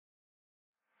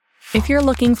If you're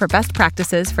looking for best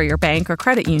practices for your bank or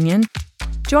credit union,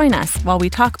 join us while we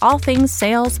talk all things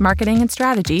sales, marketing, and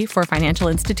strategy for financial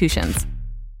institutions.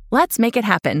 Let's make it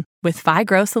happen with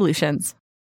FiGrow Solutions.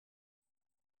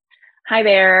 Hi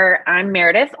there, I'm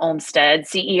Meredith Olmstead,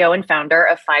 CEO and founder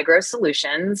of FiGrow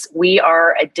Solutions. We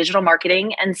are a digital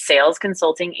marketing and sales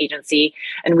consulting agency,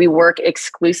 and we work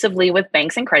exclusively with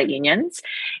banks and credit unions.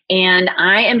 And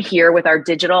I am here with our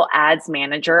digital ads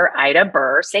manager, Ida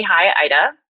Burr. Say hi,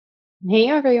 Ida. Hey,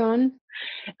 everyone.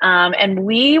 And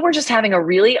we were just having a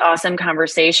really awesome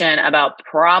conversation about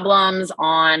problems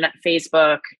on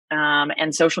Facebook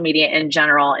and social media in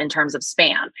general in terms of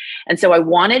spam. And so I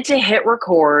wanted to hit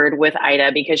record with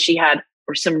Ida because she had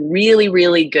some really,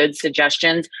 really good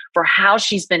suggestions for how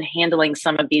she's been handling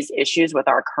some of these issues with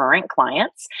our current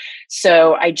clients.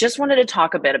 So I just wanted to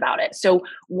talk a bit about it. So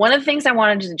one of the things I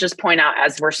wanted to just point out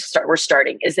as we're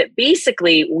starting is that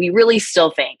basically we really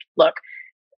still think, look,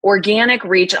 organic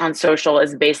reach on social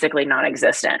is basically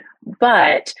non-existent,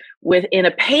 but within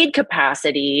a paid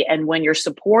capacity and when you're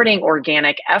supporting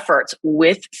organic efforts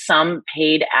with some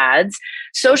paid ads,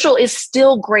 social is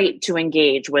still great to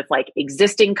engage with like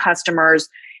existing customers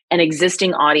and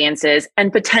existing audiences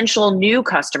and potential new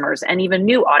customers and even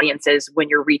new audiences when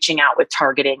you're reaching out with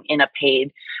targeting in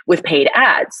with paid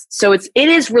ads. So it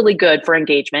is really good for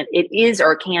engagement. It is,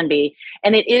 or it can be,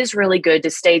 and it is really good to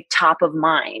stay top of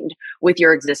mind with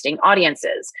your existing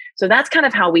audiences. So that's kind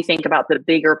of how we think about the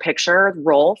bigger picture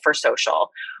role for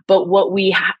social. But what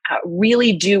we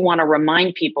really do want to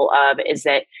remind people of is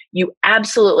that you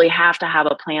absolutely have to have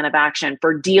a plan of action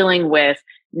for dealing with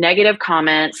negative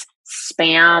comments,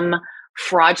 spam,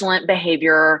 fraudulent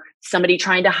behavior, somebody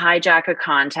trying to hijack a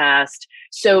contest.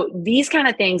 So these kind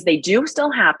of things, they do still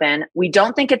happen. We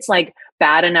don't think it's like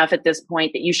bad enough at this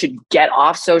point that you should get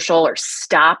off social or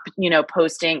stop,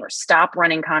 posting or stop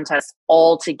running contests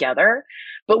altogether.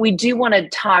 But we do want to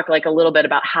talk like a little bit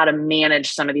about how to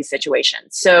manage some of these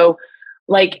situations. So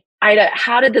like, Ida,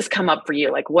 how did this come up for you?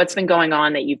 Like what's been going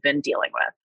on that you've been dealing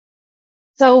with?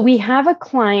 So we have a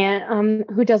client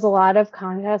who does a lot of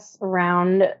contests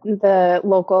around the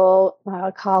local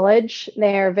college.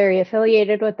 They're very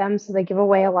affiliated with them, so they give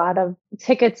away a lot of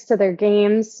tickets to their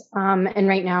games. And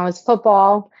right now is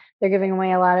football. They're giving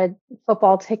away a lot of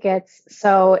football tickets.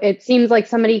 So it seems like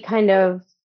somebody kind of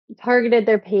targeted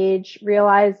their page,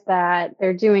 realized that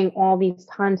they're doing all these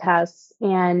contests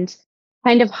and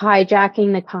kind of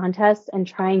hijacking the contest and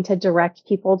trying to direct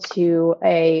people to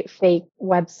a fake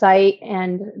website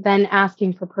and then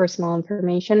asking for personal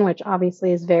information, which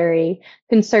obviously is very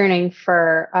concerning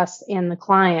for us and the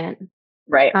client.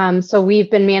 Right. So we've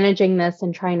been managing this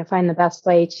and trying to find the best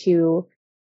way to,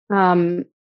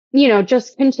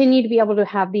 just continue to be able to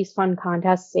have these fun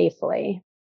contests safely.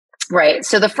 Right.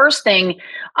 So the first thing,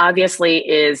 obviously,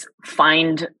 is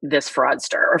find this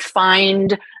fraudster or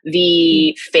find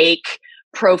the fake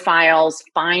profiles,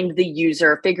 find the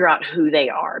user, figure out who they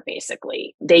are,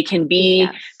 basically. They can be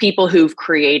people who've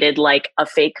created like a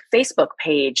fake Facebook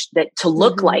page to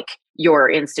look like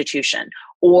your institution.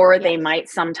 Or they might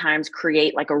sometimes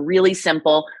create like a really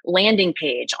simple landing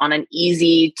page on an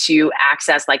easy to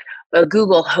access, like a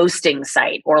Google hosting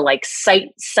site or like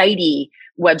Sitey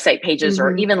website pages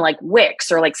or even like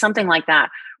Wix or like something like that.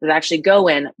 They actually go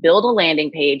in, build a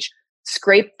landing page,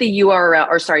 scrape the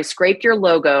URL scrape your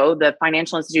logo, the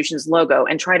financial institution's logo,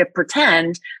 and try to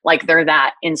pretend like they're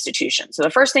that institution. So the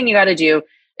first thing you got to do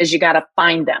is you got to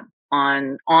find them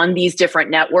on these different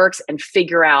networks and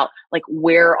figure out like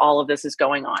where all of this is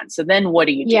going on. So then what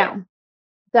do you do? Yeah,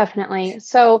 definitely.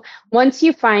 So once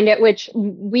you find it, which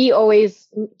we always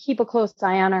keep a close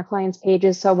eye on our clients'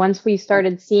 pages. So once we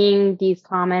started seeing these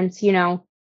comments, you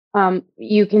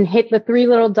can hit the three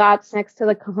little dots next to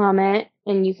the comment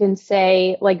and you can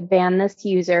say like ban this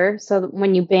user. So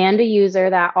when you ban a user,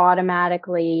 that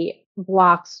automatically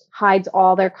hides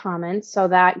all their comments. So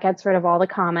that gets rid of all the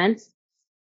comments.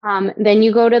 Then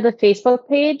you go to the Facebook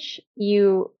page,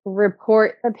 you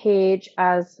report the page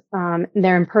as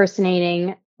they're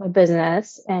impersonating a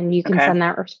business, and you can send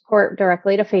that report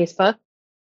directly to Facebook.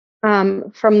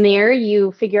 From there,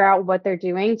 you figure out what they're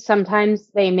doing. Sometimes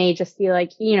they may just be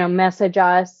like, message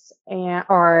us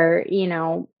or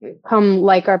come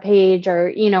like our page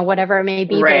or, whatever it may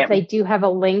be. Right. But if they do have a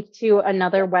link to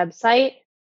another website,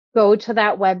 go to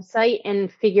that website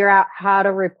and figure out how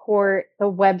to report the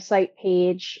website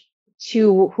page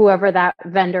to whoever that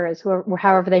vendor is,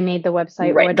 however they made the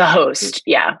website. Right, the host,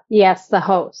 yeah. Yes, the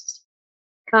host.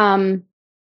 And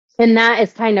that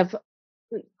is kind of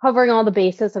covering all the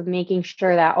bases of making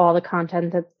sure that all the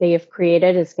content that they have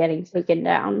created is getting taken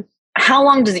down. how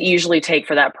long does it usually take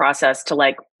for that process to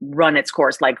like run its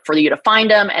course? Like for you to find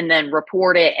them and then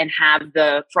report it and have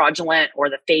the fraudulent or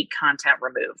the fake content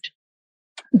removed?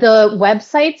 The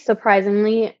websites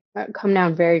surprisingly come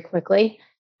down very quickly.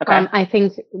 Okay. I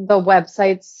think the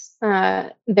websites,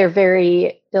 they're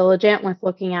very diligent with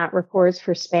looking at reports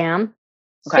for spam.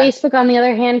 Okay. Facebook, on the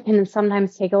other hand, can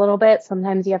sometimes take a little bit.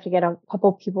 Sometimes you have to get a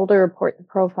couple people to report the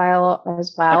profile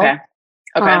as well. Okay.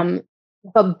 Okay.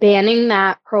 But banning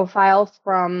that profile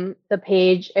from the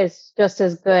page is just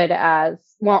as good as,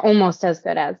 well, almost as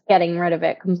good as getting rid of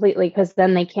it completely, because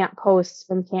then they can't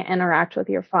post and can't interact with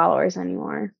your followers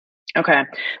anymore. Okay.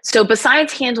 So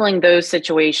besides handling those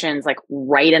situations like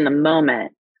right in the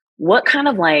moment, what kind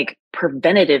of like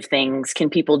preventative things can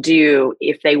people do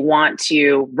if they want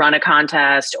to run a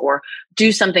contest or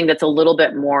do something that's a little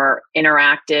bit more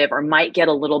interactive or might get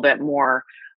a little bit more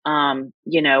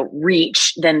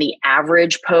reach than the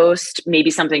average post, maybe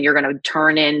something you're going to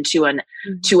turn into an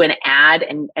ad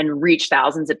and reach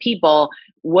thousands of people?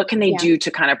 What can they do to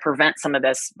kind of prevent some of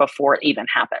this before it even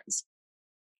happens?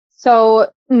 So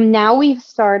now we've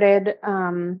started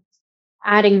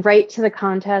adding right to the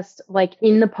contest, like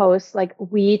in the post, like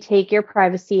we take your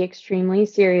privacy extremely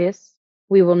serious.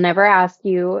 We will never ask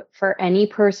you for any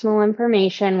personal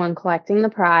information when collecting the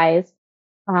prize.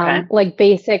 Like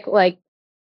basic, like,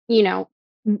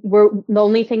 we're the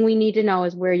only thing we need to know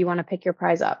is where you want to pick your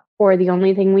prize up, or the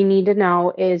only thing we need to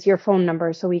know is your phone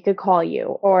number so we could call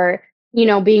you, or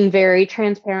being very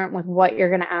transparent with what you're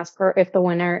going to ask for if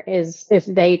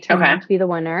they turn out to be the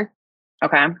winner.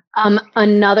 Okay.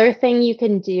 Another thing you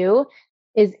can do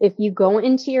is if you go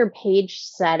into your page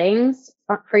settings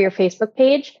for your Facebook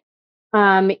page,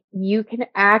 you can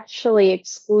actually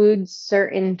exclude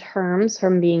certain terms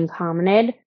from being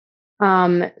commented.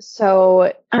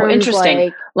 So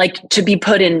interesting. Like to be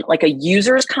put in like a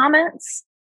user's comments?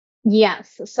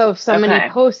 Yes. So if somebody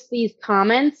posts these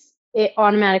comments, it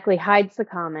automatically hides the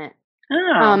comment.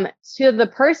 To the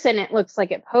person, it looks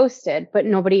like it posted, but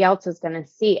nobody else is going to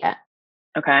see it.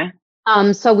 Okay.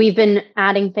 So we've been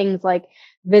adding things like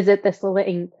visit this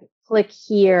link, click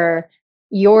here,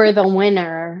 you're the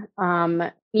winner,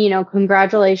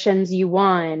 congratulations, you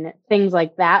won, things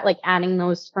like that, like adding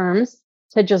those terms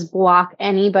to just block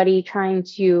anybody trying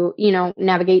to,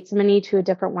 navigate somebody to a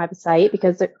different website,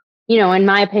 because, in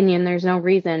my opinion, there's no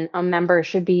reason a member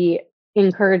should be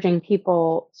encouraging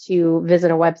people to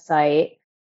visit a website.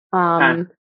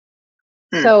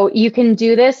 So you can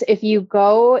do this if you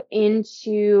go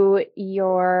into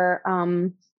your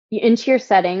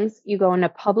settings, you go into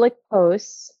public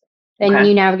posts, then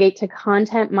you navigate to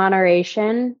content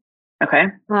moderation. Okay.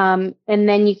 And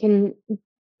then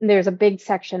there's a big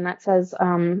section that says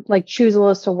like choose a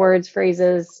list of words,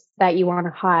 phrases that you want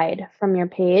to hide from your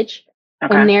page.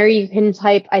 Okay. And there you can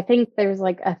type, I think there's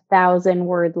like 1,000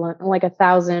 word, like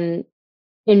 1,000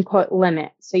 input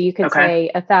limit. So you could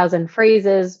say 1,000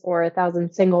 phrases or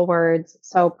 1,000 single words.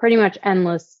 So pretty much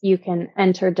endless. You can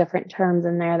enter different terms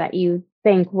in there that you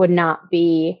think would not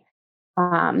be,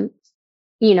 in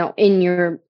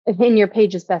your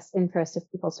page's best interest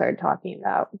if people started talking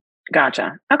about.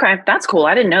 Gotcha. Okay. That's cool.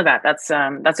 I didn't know that. That's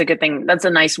a good thing. That's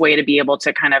a nice way to be able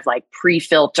to kind of like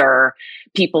pre-filter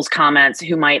people's comments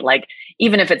who might like,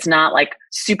 even if it's not like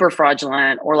super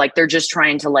fraudulent or like they're just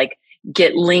trying to like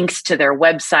get links to their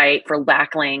website for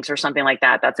backlinks or something like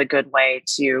that. That's a good way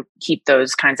to keep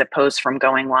those kinds of posts from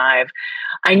going live.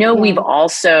 I know we've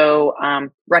also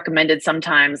recommended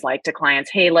sometimes like to clients,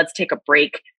 hey, let's take a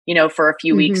break, for a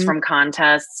few weeks from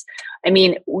contests. I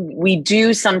mean, we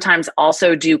do sometimes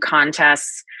also do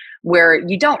contests where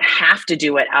you don't have to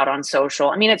do it out on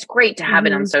social. I mean, it's great to have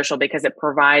it on social because it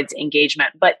provides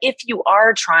engagement. But if you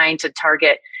are trying to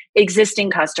target existing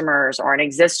customers or an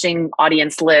existing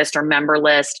audience list or member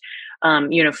list,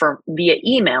 for via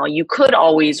email, you could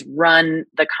always run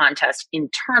the contest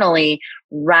internally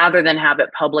rather than have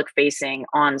it public facing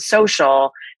on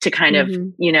social to kind of,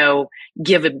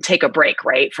 take a break,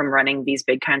 right, from running these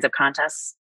big kinds of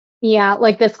contests. Yeah,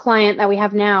 like this client that we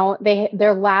have now,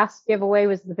 their last giveaway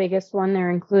was the biggest one.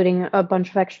 They're including a bunch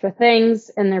of extra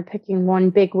things and they're picking one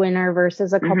big winner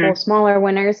versus a couple of smaller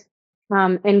winners.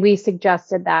 And we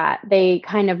suggested that they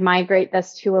kind of migrate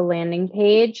this to a landing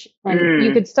page, and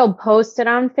you could still post it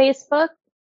on Facebook.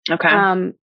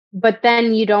 Okay. But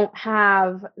then you don't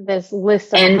have this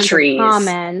list of entries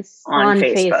comments on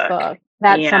Facebook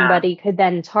that somebody could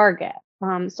then target.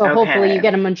 So hopefully you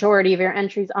get a majority of your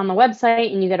entries on the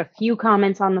website and you get a few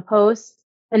comments on the post,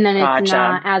 and then it's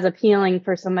not as appealing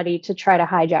for somebody to try to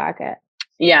hijack it.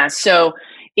 Yeah. So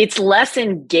it's less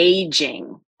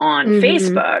engaging on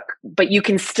Facebook, but you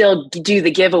can still do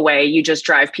the giveaway. You just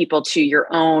drive people to your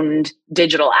own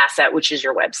digital asset, which is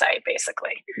your website,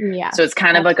 basically. Yeah. So it's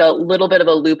kind of like a little bit of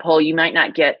a loophole. You might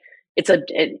not get,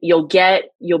 you'll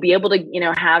be able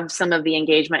to, have some of the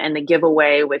engagement and the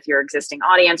giveaway with your existing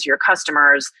audience, your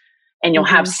customers, and you'll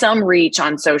have some reach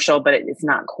on social, but it's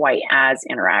not quite as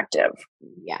interactive.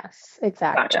 Yes,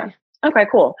 exactly. Gotcha. Okay,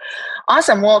 cool.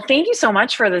 Awesome. Well, thank you so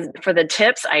much for the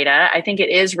tips, Ida. I think it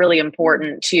is really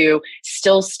important to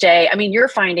still stay. I mean, you're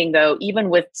finding though,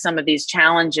 even with some of these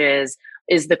challenges,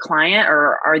 is the client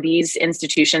or are these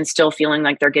institutions still feeling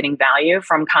like they're getting value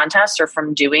from contests or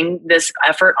from doing this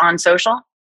effort on social?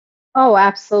 Oh,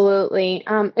 absolutely.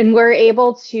 And we're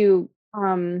able to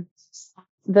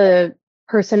the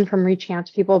person from reaching out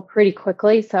to people pretty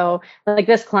quickly. So like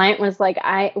this client was like,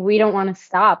 we don't want to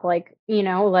stop. Like,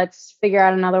 let's figure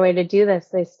out another way to do this.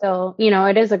 They still,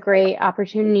 it is a great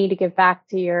opportunity to give back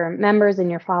to your members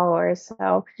and your followers.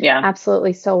 So yeah,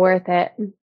 absolutely still worth it.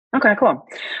 Okay, cool.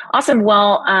 Awesome.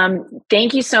 Well,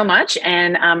 thank you so much.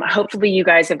 And hopefully you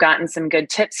guys have gotten some good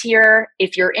tips here.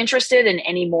 If you're interested in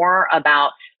any more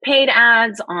about paid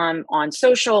ads on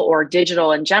social or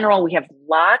digital in general, we have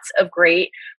lots of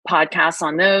great podcasts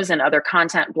on those and other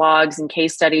content blogs and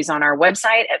case studies on our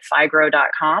website at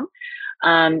figrow.com.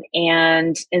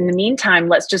 And in the meantime,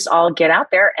 let's just all get out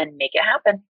there and make it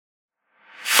happen.